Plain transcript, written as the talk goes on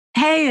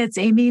Hey, it's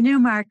Amy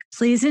Newmark.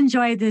 Please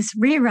enjoy this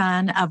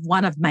rerun of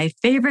one of my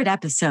favorite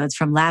episodes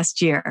from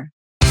last year.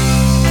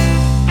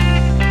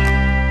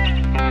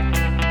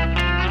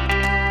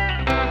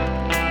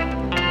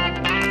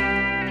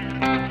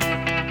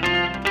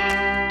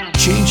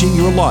 Changing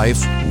your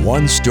life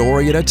one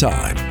story at a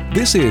time.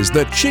 This is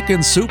the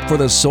Chicken Soup for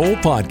the Soul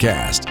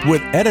podcast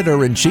with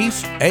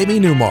Editor-in-Chief Amy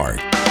Newmark.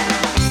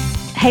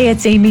 Hey,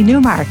 it's Amy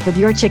Newmark with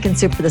your Chicken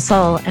Soup for the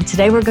Soul, and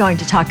today we're going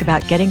to talk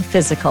about getting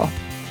physical.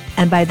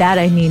 And by that,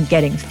 I mean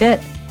getting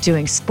fit,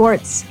 doing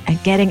sports,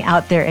 and getting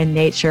out there in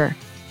nature.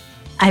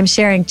 I'm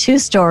sharing 2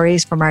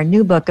 stories from our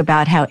new book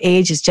about how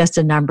age is just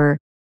a number,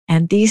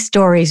 and these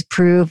stories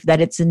prove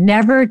that it's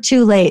never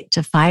too late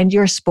to find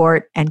your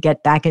sport and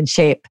get back in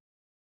shape.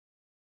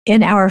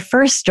 In our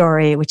first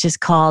story, which is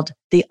called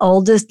The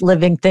Oldest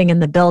Living Thing in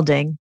the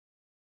Building,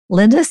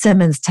 Linda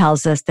Simmons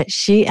tells us that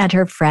she and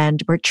her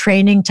friend were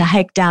training to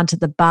hike down to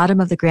the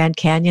bottom of the Grand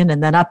Canyon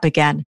and then up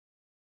again.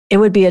 It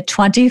would be a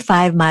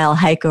 25-mile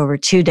hike over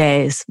 2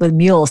 days with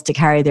mules to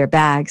carry their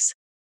bags.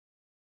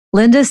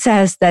 Linda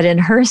says that in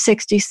her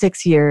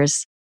 66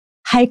 years,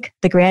 hike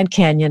the Grand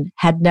Canyon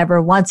had never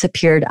once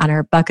appeared on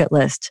her bucket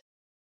list.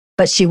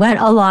 But she went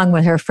along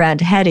with her friend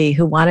Hetty,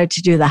 who wanted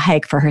to do the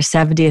hike for her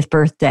 70th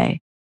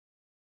birthday.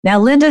 Now,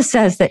 Linda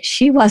says that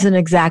she wasn't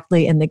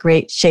exactly in the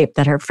great shape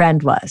that her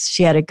friend was.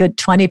 She had a good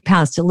 20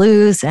 pounds to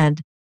lose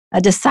and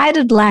a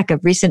decided lack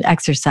of recent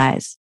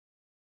exercise.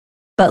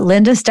 But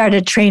Linda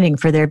started training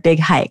for their big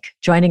hike,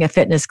 joining a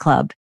fitness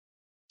club.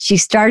 She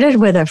started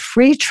with a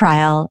free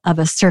trial of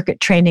a circuit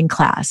training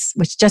class,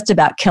 which just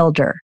about killed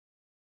her.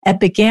 It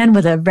began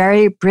with a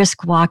very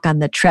brisk walk on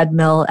the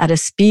treadmill at a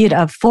speed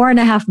of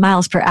 4.5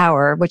 miles per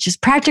hour, which is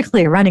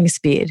practically a running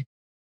speed.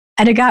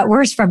 And it got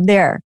worse from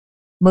there,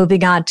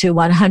 moving on to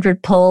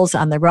 100 pulls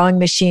on the rowing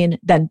machine,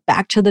 then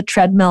back to the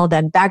treadmill,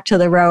 then back to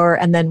the rower,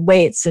 and then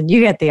weights, and you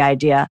get the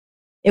idea.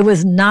 It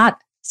was not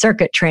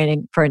circuit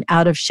training for an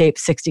out-of-shape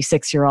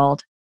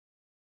 66-year-old.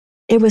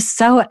 It was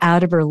so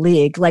out of her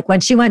league. Like when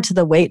she went to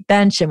the weight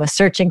bench and was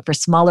searching for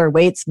smaller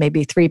weights,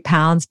 maybe 3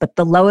 pounds, but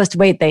the lowest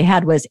weight they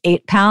had was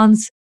 8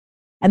 pounds.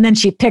 And then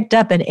she picked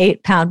up an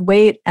 8-pound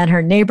weight and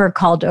her neighbor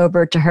called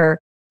over to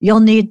her, "You'll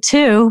need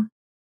 2."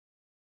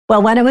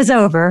 Well, when it was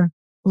over,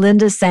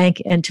 Linda sank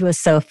into a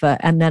sofa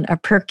and then a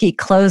perky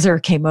closer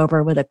came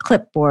over with a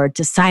clipboard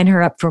to sign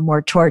her up for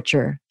more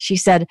torture. She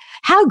said,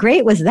 "How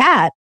great was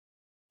that?"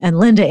 And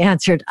Linda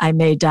answered, "I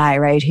may die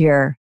right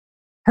here."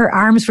 Her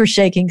arms were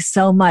shaking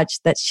so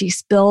much that she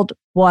spilled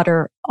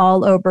water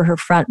all over her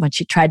front when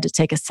she tried to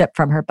take a sip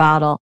from her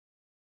bottle.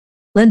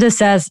 Linda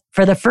says,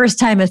 for the first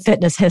time in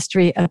fitness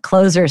history, a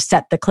closer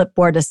set the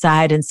clipboard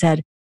aside and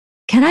said,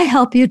 "Can I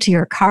help you to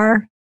your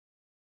car?"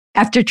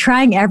 After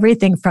trying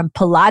everything from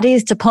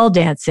Pilates to pole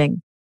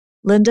dancing,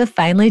 Linda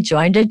finally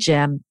joined a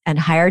gym and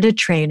hired a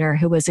trainer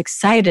who was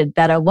excited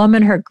that a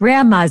woman her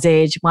grandma's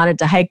age wanted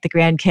to hike the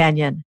Grand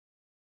Canyon.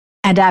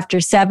 And after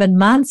 7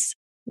 months,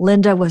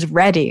 Linda was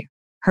ready.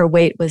 Her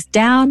weight was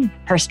down,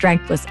 her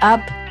strength was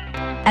up,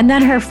 and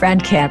then her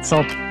friend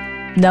canceled.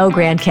 No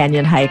Grand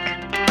Canyon hike.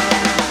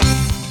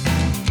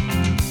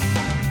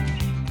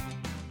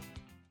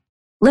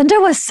 Linda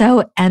was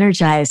so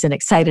energized and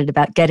excited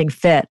about getting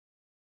fit.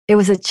 It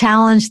was a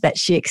challenge that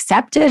she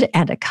accepted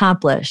and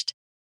accomplished.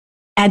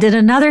 And in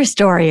another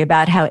story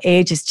about how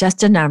age is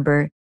just a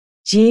number,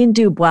 Jean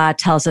Dubois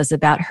tells us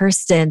about her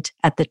stint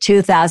at the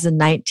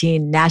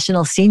 2019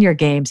 National Senior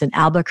Games in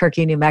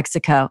Albuquerque, New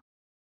Mexico.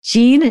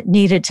 Jean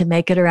needed to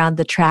make it around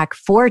the track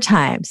 4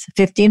 times,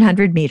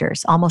 1,500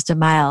 meters, almost a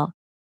mile.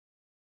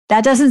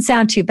 That doesn't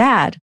sound too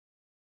bad,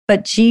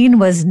 but Jean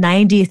was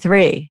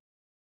 93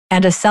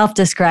 and a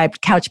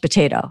self-described couch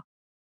potato.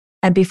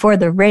 And before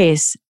the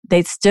race,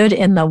 they stood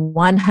in the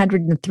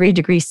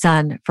 103-degree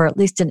sun for at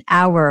least an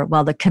hour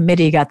while the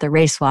committee got the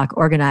race walk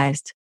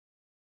organized.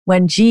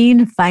 When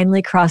Jean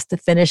finally crossed the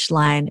finish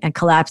line and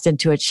collapsed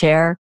into a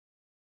chair,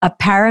 a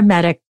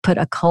paramedic put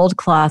a cold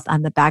cloth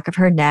on the back of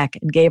her neck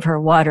and gave her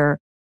water,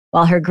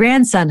 while her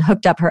grandson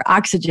hooked up her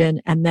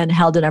oxygen and then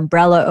held an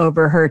umbrella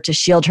over her to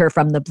shield her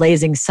from the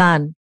blazing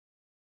sun.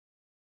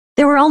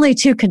 There were only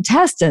 2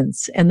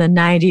 contestants in the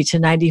 90 to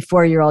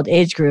 94-year-old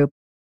age group,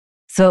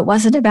 so it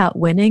wasn't about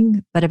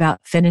winning, but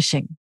about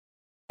finishing.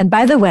 And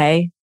by the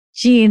way,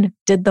 Jean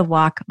did the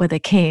walk with a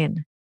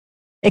cane.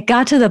 It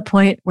got to the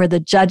point where the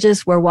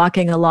judges were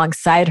walking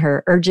alongside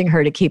her, urging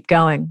her to keep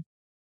going.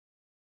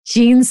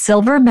 Jean's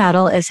silver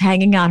medal is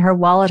hanging on her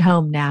wall at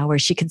home now, where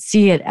she can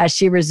see it as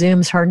she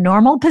resumes her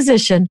normal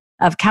position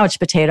of couch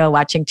potato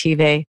watching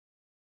TV.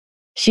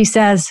 She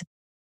says,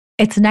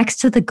 "It's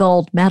next to the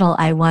gold medal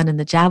I won in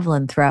the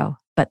javelin throw,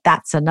 but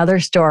that's another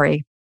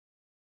story."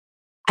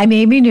 I'm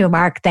Amy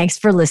Newmark. Thanks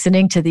for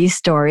listening to these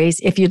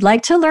stories. If you'd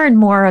like to learn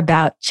more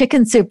about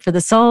Chicken Soup for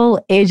the Soul,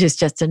 age is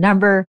just a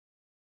number,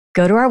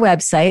 go to our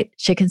website,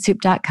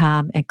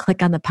 chickensoup.com, and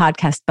click on the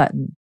podcast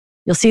button.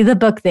 You'll see the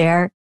book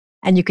there,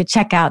 and you can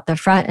check out the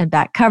front and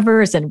back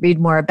covers and read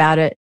more about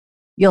it.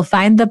 You'll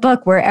find the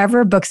book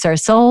wherever books are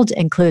sold,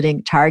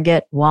 including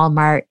Target,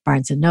 Walmart,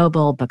 Barnes &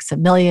 Noble, Books A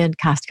Million,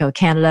 Costco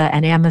Canada,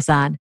 and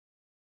Amazon.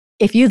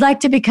 If you'd like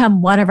to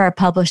become one of our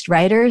published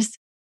writers,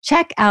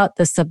 check out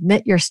the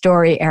Submit Your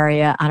Story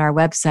area on our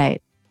website.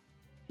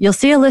 You'll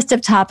see a list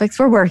of topics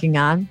we're working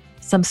on,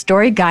 some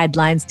story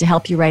guidelines to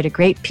help you write a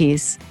great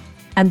piece,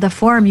 and the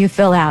form you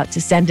fill out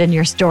to send in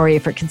your story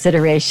for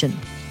consideration.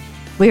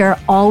 We are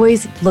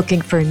always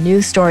looking for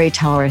new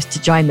storytellers to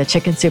join the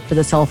Chicken Soup for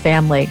the Soul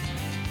family.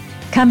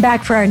 Come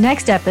back for our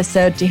next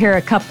episode to hear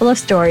a couple of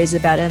stories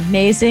about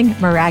amazing,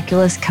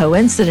 miraculous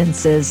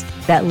coincidences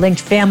that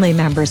linked family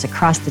members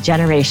across the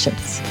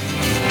generations.